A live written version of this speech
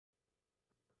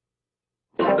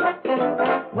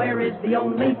Where is the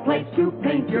only place to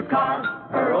paint your car?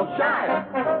 Earl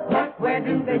Scheib. Where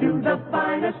do they do the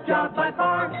finest job by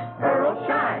far? Earl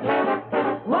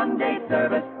Scheib. 1 day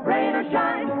service, rain or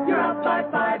shine. You're out by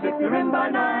 5 if you're in by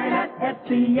 9 at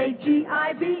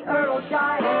S-C-H-E-I-B, Earl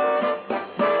Scheib.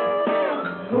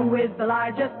 Who is the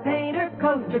largest painter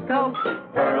coast to coast?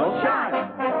 Earl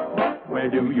Scheib. Where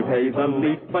do you pay the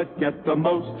least but get the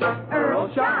most? Earl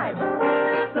Scheib.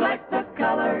 Select the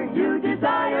color you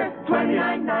desire.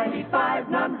 $29.95,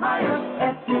 none higher.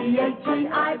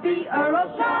 S-C-H-E-I-B,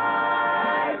 Earl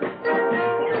Scheib.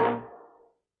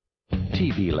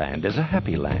 TV Land is a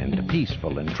happy land,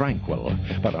 peaceful and tranquil,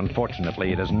 but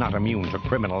unfortunately it is not immune to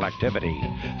criminal activity.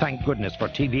 Thank goodness for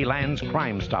TV Land's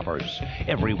Crime Stoppers.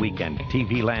 Every weekend,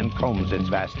 TV Land combs its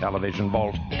vast television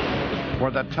vault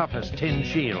for the toughest tin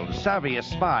shields,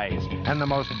 savviest spies, and the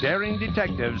most daring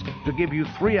detectives to give you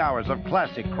 3 hours of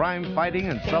classic crime-fighting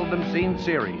and seldom-seen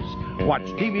series. Watch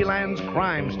TV Land's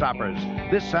Crime Stoppers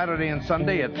this Saturday and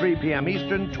Sunday at 3 p.m.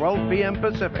 Eastern, 12 p.m.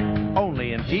 Pacific,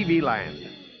 only in TV Land.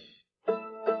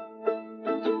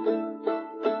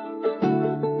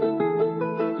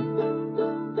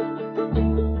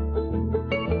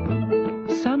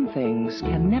 Some things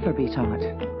can never be taught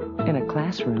in a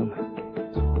classroom.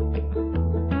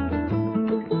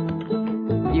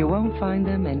 You won't find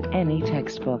them in any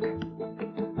textbook.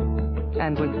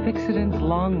 And with Fixodent's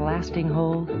long-lasting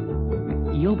hold,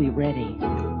 you'll be ready,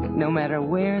 no matter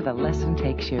where the lesson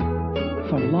takes you.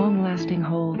 For long-lasting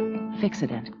hold,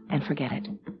 Fixodent, and forget it.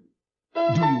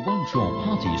 Do you want your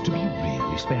parties to be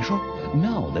really special?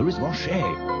 Now there is Rocher,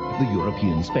 the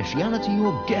European speciality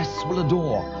your guests will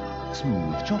adore.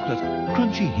 Smooth chocolate,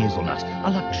 crunchy hazelnut,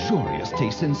 a luxurious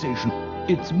taste sensation.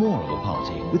 It's more of a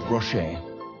party with Rocher.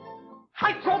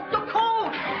 I broke the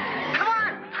code! Come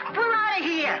on! We're out of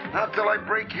here! Not till I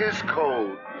break his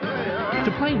code.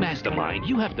 To play Mastermind,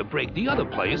 you have to break the other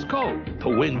player's code. To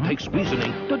win takes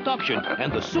reasoning, deduction,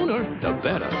 and the sooner, the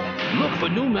better. Look for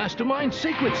new Mastermind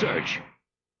Secret Search.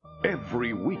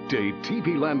 Every weekday,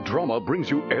 TV Land drama brings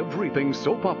you everything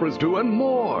soap operas do and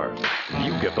more.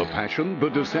 You get the passion, the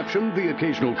deception, the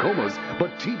occasional comas, but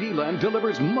TV Land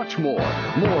delivers much more.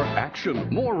 More action,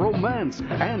 more romance,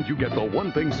 and you get the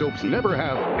one thing soaps never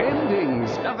have,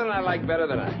 endings. Nothing I like better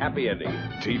than a happy ending.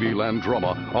 TV Land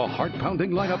drama, a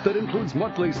heart-pounding lineup that includes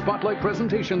monthly spotlight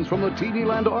presentations from the TV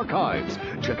Land archives.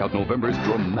 Check out November's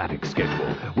dramatic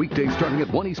schedule. Weekdays starting at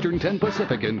 1 Eastern, 10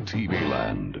 Pacific in TV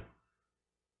Land.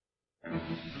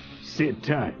 Sit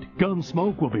tight.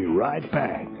 Gunsmoke will be right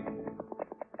back.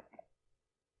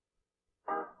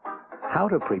 How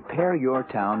to prepare your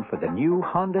town for the new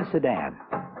Honda sedan.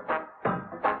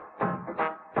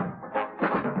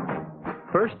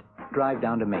 First, drive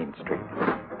down to Main Street.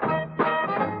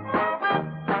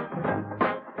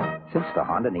 Since the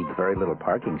Honda needs very little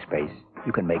parking space,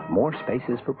 you can make more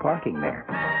spaces for parking there.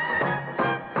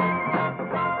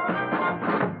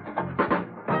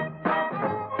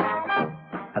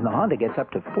 And the Honda gets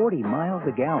up to 40 miles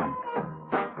a gallon.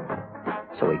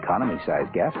 So economy-size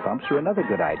gas pumps are another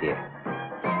good idea.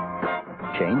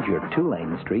 Change your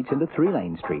 2-lane streets into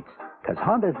 3-lane streets, because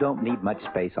Hondas don't need much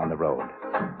space on the road.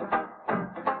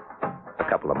 A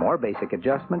couple of more basic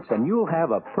adjustments, and you'll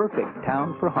have a perfect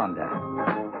town for Honda.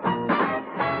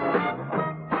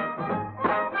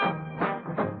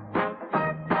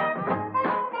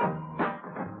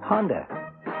 Honda.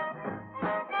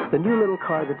 The new little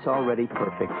car that's already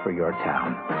perfect for your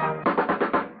town.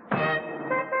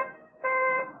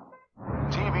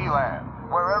 TV Land.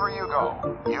 Wherever you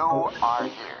go, you are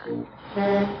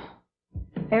here.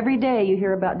 Every day you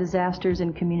hear about disasters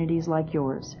in communities like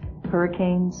yours.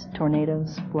 Hurricanes,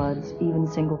 tornadoes, floods, even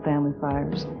single-family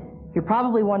fires. You're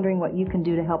probably wondering what you can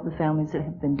do to help the families that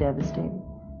have been devastated.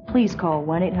 Please call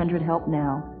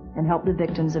 1-800-HELP-NOW and help the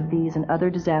victims of these and other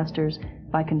disasters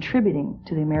by contributing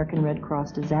to the American Red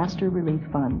Cross Disaster Relief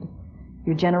Fund.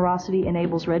 Your generosity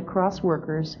enables Red Cross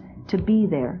workers to be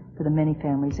there for the many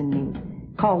families in need.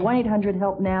 Call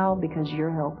 1-800-HELP-NOW because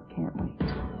your help can't wait.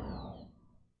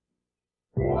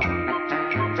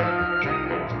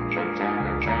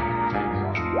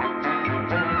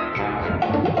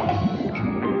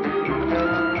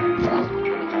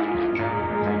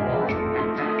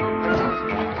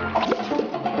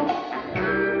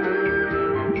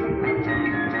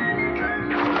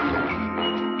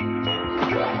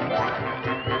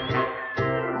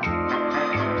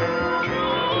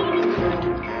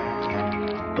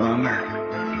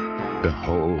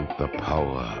 Behold the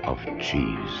power of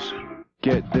cheese.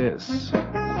 Get this.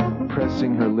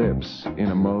 Pressing her lips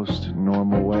in a most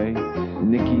normal way,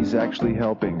 Nikki's actually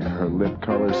helping her lip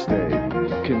color stay.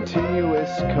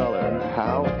 Continuous color.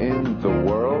 How in the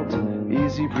world?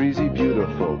 Easy breezy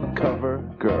beautiful.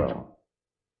 CoverGirl.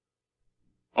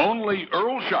 Only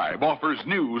Earl Scheib offers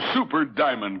new Super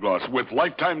Diamond Gloss with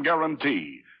lifetime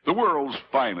guarantee. The world's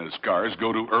finest cars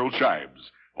go to Earl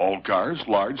Scheib's. All cars,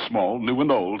 large, small, new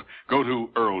and old, go to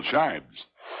Earl Scheib's.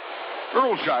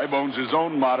 Earl Scheib owns his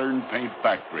own modern paint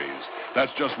factories.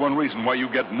 That's just one reason why you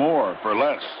get more for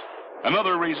less.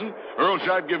 Another reason Earl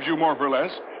Scheib gives you more for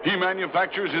less, he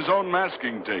manufactures his own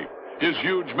masking tape. His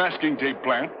huge masking tape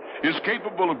plant is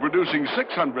capable of producing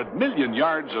 600 million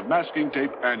yards of masking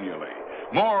tape annually.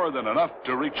 More than enough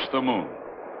to reach the moon.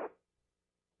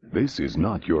 This is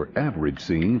not your average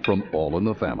scene from All in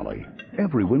the Family.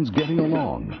 Everyone's getting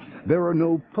along. There are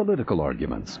no political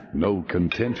arguments, no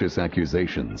contentious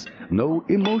accusations, no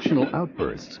emotional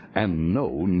outbursts, and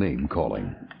no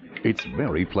name-calling. It's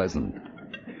very pleasant.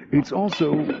 It's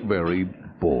also very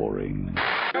boring.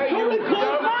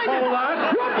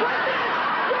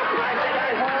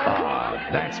 Ah,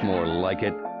 that's more like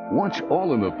it. Watch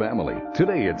All in the Family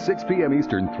today at 6 p.m.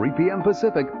 Eastern, 3 p.m.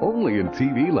 Pacific, only in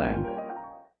TV Land.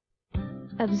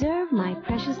 Observe my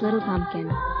precious little pumpkin.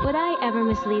 Would I ever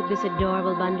mislead this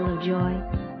adorable bundle of joy?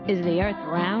 Is the earth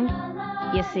round?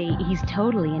 You see, he's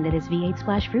totally into this V8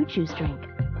 Splash fruit juice drink.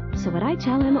 So would I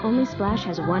tell him only Splash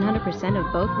has 100%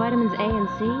 of both vitamins A and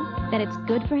C? That it's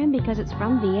good for him because it's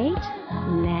from V8?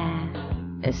 Nah.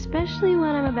 Especially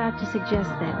when I'm about to suggest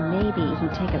that maybe he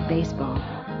take a baseball.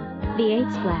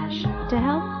 V8 Splash. To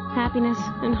health, happiness,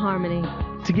 and harmony.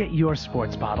 To get your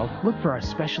sports bottle, look for our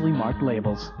specially marked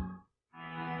labels.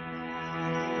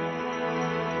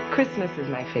 Christmas is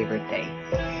my favorite day.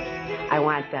 I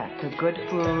want the good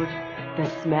food, the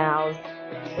smells.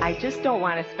 I just don't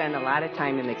want to spend a lot of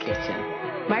time in the kitchen.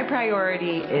 My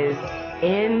priority is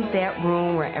in that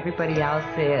room where everybody else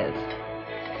is.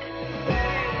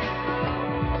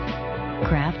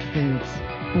 Kraft Foods.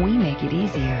 We make it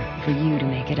easier for you to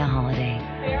make it a holiday.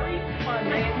 Very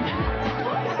funny.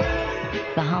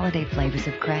 The holiday flavors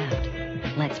of Kraft.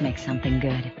 Let's make something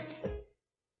good.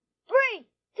 3,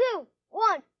 2,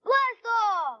 1, blast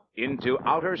off! Into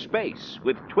outer space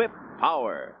with Twip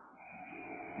Power.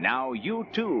 Now you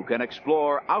too can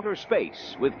explore outer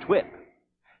space with Twip.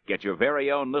 Get your very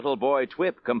own little boy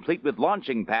Twip complete with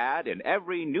launching pad in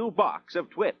every new box of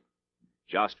Twip.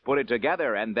 Just put it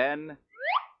together and then...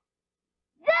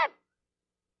 Zip!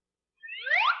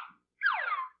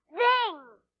 Zing!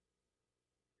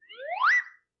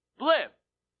 Blip!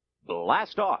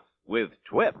 Blast off with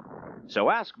Twip.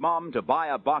 So ask Mom to buy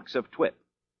a box of Twip.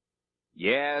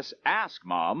 Yes, ask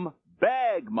Mom,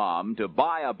 beg Mom to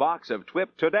buy a box of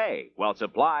Twip today while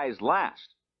supplies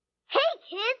last. Hey,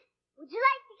 kids! Would you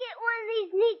like to get one of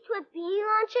these neat Twip beanie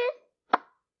launchers?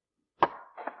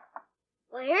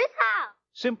 Well, here's how.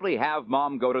 Simply have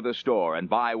Mom go to the store and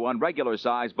buy one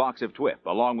regular-size box of Twip,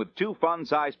 along with 2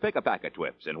 fun-size pick-a-pack of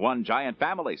Twips and 1 giant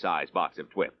family-size box of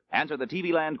Twip. Answer the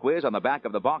TV Land quiz on the back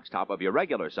of the box top of your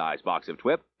regular-size box of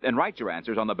Twip, and write your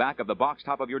answers on the back of the box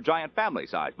top of your giant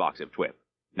family-size box of Twip.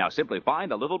 Now simply find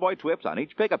the little boy Twips on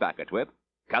each pick-a-pack of Twip,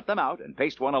 cut them out, and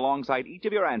paste one alongside each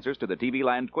of your answers to the TV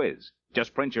Land quiz.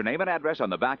 Just print your name and address on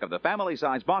the back of the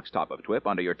family-size box top of Twip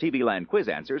under your TV Land quiz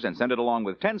answers and send it along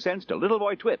with 10 cents to Little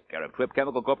Boy Twip, care of Twip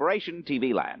Chemical Corporation,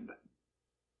 TV Land.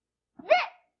 Zip!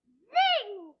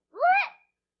 Zing! Blip!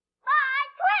 Buy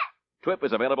Twip! Twip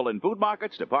is available in food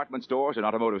markets, department stores, and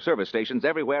automotive service stations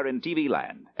everywhere in TV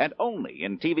Land, and only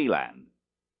in TV Land.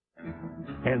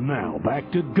 And now, back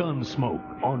to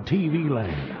Gunsmoke on TV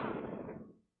Land.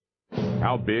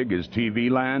 How big is TV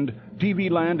Land?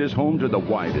 TV Land is home to the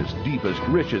widest, deepest,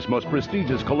 richest, most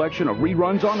prestigious collection of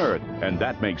reruns on Earth. And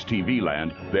that makes TV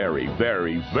Land very,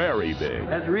 very, very big.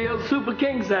 That's real super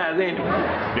king size, ain't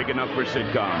it? Big enough for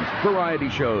sitcoms, variety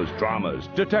shows, dramas,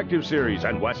 detective series,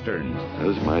 and westerns.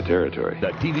 This is my territory. The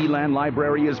TV Land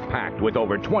library is packed with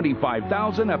over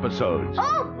 25,000 episodes.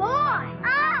 Oh, boy!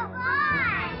 Oh,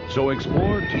 boy! So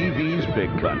explore TV's big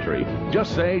country.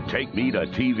 Just say, take me to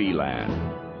TV Land.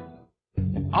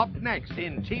 Up next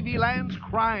in TV Land's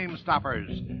Crime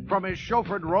Stoppers. From his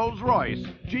chauffeured Rolls Royce,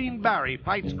 Gene Barry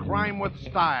fights crime with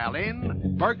style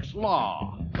in Burke's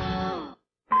Law.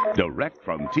 Direct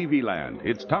from TV Land,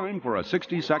 it's time for a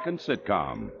 60-second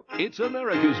sitcom. It's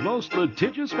America's most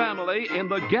litigious family in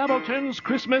the Gaveltons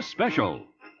Christmas Special.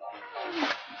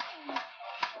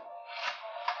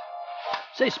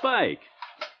 Say, Spike,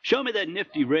 show me that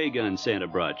nifty ray gun Santa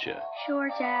brought you. Sure,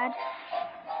 Dad.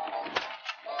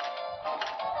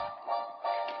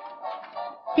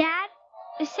 Dad,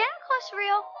 Is Santa Claus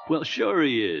real? Well, sure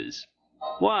he is.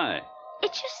 Why?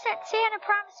 It's just that Santa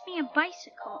promised me a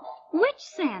bicycle. Which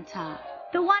Santa?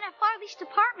 The one at Farley's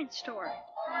department store.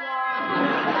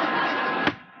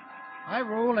 I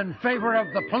rule in favor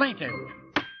of the plaintiff.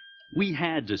 We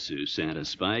had to sue Santa,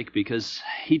 Spike, because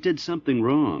he did something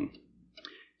wrong.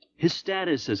 His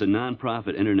status as a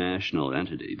non-profit international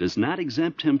entity does not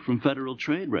exempt him from federal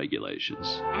trade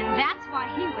regulations. And that's why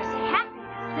he was happy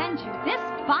to send you this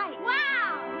bike. Wow!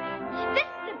 This is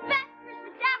the best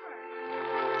Christmas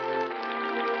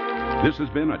ever! This has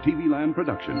been a TV Land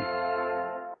production.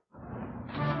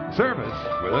 Service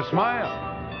with a smile.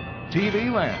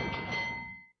 TV Land.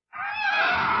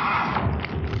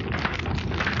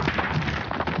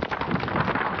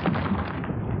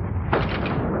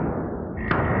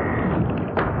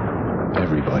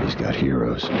 Everybody's got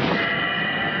heroes.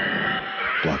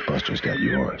 Blockbuster's got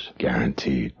yours,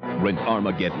 guaranteed. Rent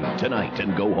Armageddon tonight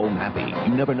and go home happy.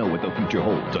 You never know what the future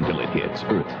holds until it hits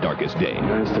Earth's darkest day. The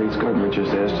United States government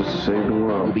just asked us to save the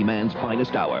world. Will be man's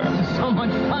finest hour. So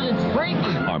much fun, it's breaking.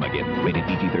 Armageddon, rated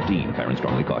PG-13. Parents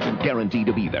strongly caution. Guaranteed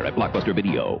to be there at Blockbuster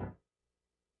Video.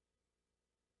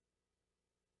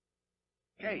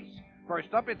 Case.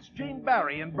 First up, it's Gene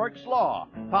Barry in Burke's Law,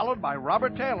 followed by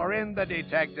Robert Taylor in The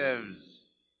Detectives.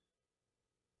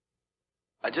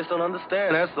 I just don't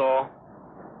understand, that's all.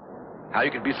 How you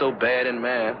could be so bad in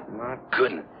math. My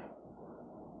goodness.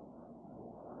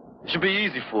 It should be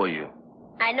easy for you.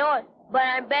 I know it, but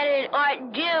I'm better in art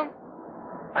and gym.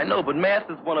 I know, but math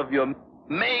is one of your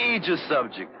major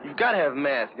subjects. You've got to have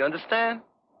math, you understand?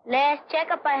 Last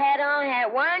checkup I had on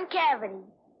had one cavity.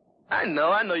 I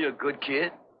know you're a good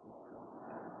kid.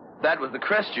 That was the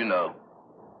Crest, you know.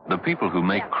 The people who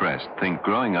make Crest think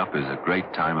growing up is a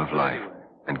great time of life,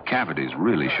 and cavities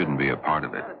really shouldn't be a part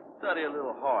of it. Study a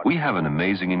little hard. We have an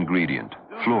amazing ingredient,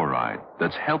 fluoride,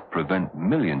 that's helped prevent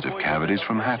millions of cavities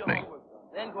from happening.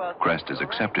 Crest is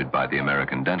accepted by the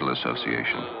American Dental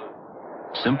Association.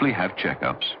 Simply have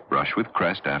checkups, brush with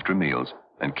Crest after meals,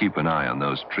 and keep an eye on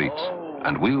those treats.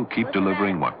 And we'll keep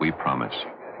delivering what we promise.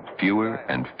 Fewer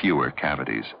and fewer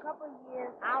cavities.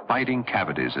 Fighting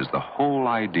cavities is the whole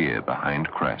idea behind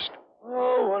Crest.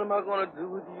 Oh, what am I going to do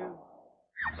with you?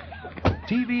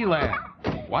 TV Land.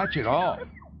 Watch it all.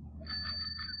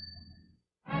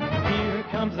 Here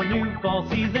comes the new fall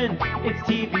season. It's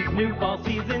TV's new fall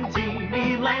season.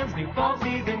 TV Land's new fall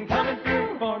season coming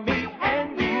through for me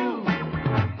and you.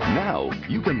 Now,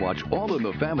 you can watch All in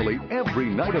the Family every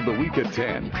night of the week at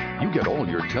 10. You get all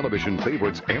your television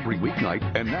favorites every weeknight,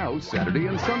 and now Saturday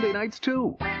and Sunday nights,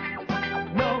 too.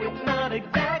 No, it's not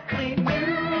exactly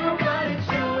new, but it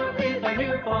sure is our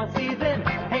new fall season.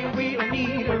 Hey, we don't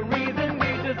need a reason. We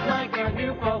just like our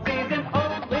new fall season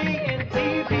only in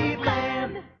TV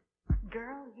Land.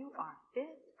 Girl, you are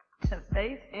fit to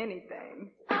face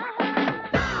anything.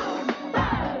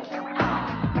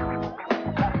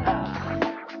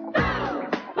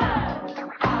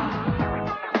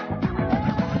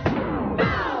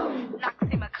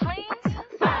 Noxzema cleans,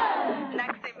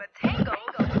 Noxzema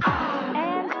tingles,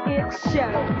 and it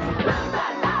shows.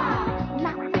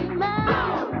 Noxzema.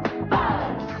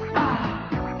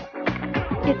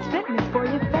 It's fitness for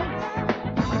your face.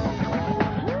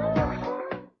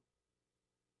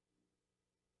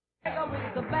 Prego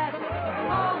is the best.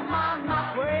 Oh, mama.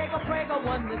 Prego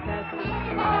won the test. Oh,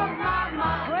 mama.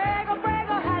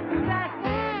 Prego had the best.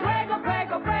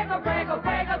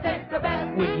 Prego tastes the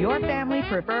best. Would your family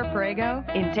prefer Prego?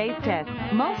 In taste tests,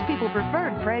 most people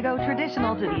preferred Prego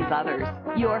traditional to these others.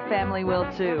 Your family will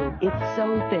too. It's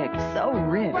so thick, so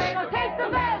rich. Prego tastes the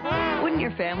best. Wouldn't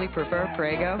your family prefer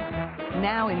Prego?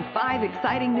 Now in 5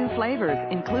 exciting new flavors,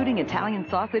 including Italian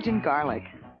sausage and garlic.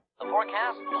 The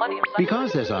forecast, plenty of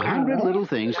Because there's 100 little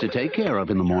things to take care of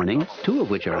in the morning, 2 of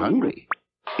which are hungry.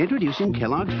 Introducing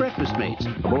Kellogg's Breakfast Mates,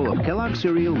 a bowl of Kellogg's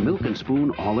cereal, milk, and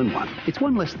spoon all in one. It's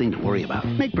one less thing to worry about.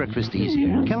 Make breakfast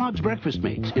easier. Kellogg's Breakfast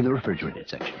Mates in the refrigerated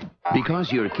section. Because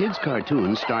your kids'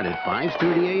 cartoons start at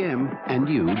 5:30 a.m. and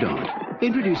you don't.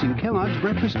 Introducing Kellogg's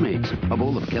Breakfast Mates, a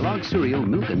bowl of Kellogg's cereal,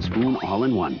 milk, and spoon all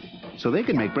in one. So they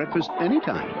can make breakfast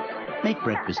anytime. Make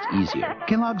breakfast easier.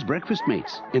 Kellogg's Breakfast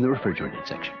Mates in the refrigerated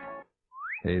section.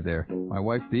 Hey there. My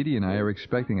wife Dee Dee and I are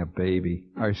expecting a baby.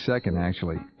 Our second,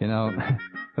 actually. You know,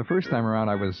 the first time around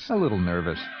I was a little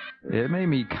nervous. It made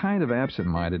me kind of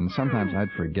absent-minded, and sometimes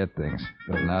I'd forget things.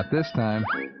 But not this time.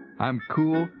 I'm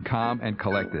cool, calm, and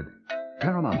collected.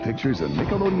 Paramount Pictures and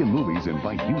Nickelodeon Movies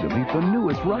invite you to meet the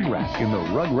newest Rugrats in the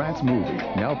Rugrats movie.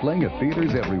 Now playing at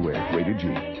theaters everywhere. Rated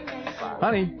G.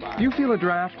 Honey, do you feel a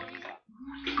draft?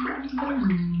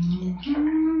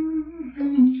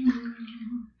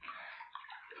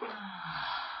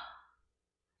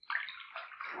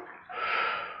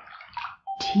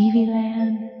 TV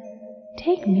Land,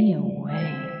 take me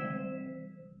away.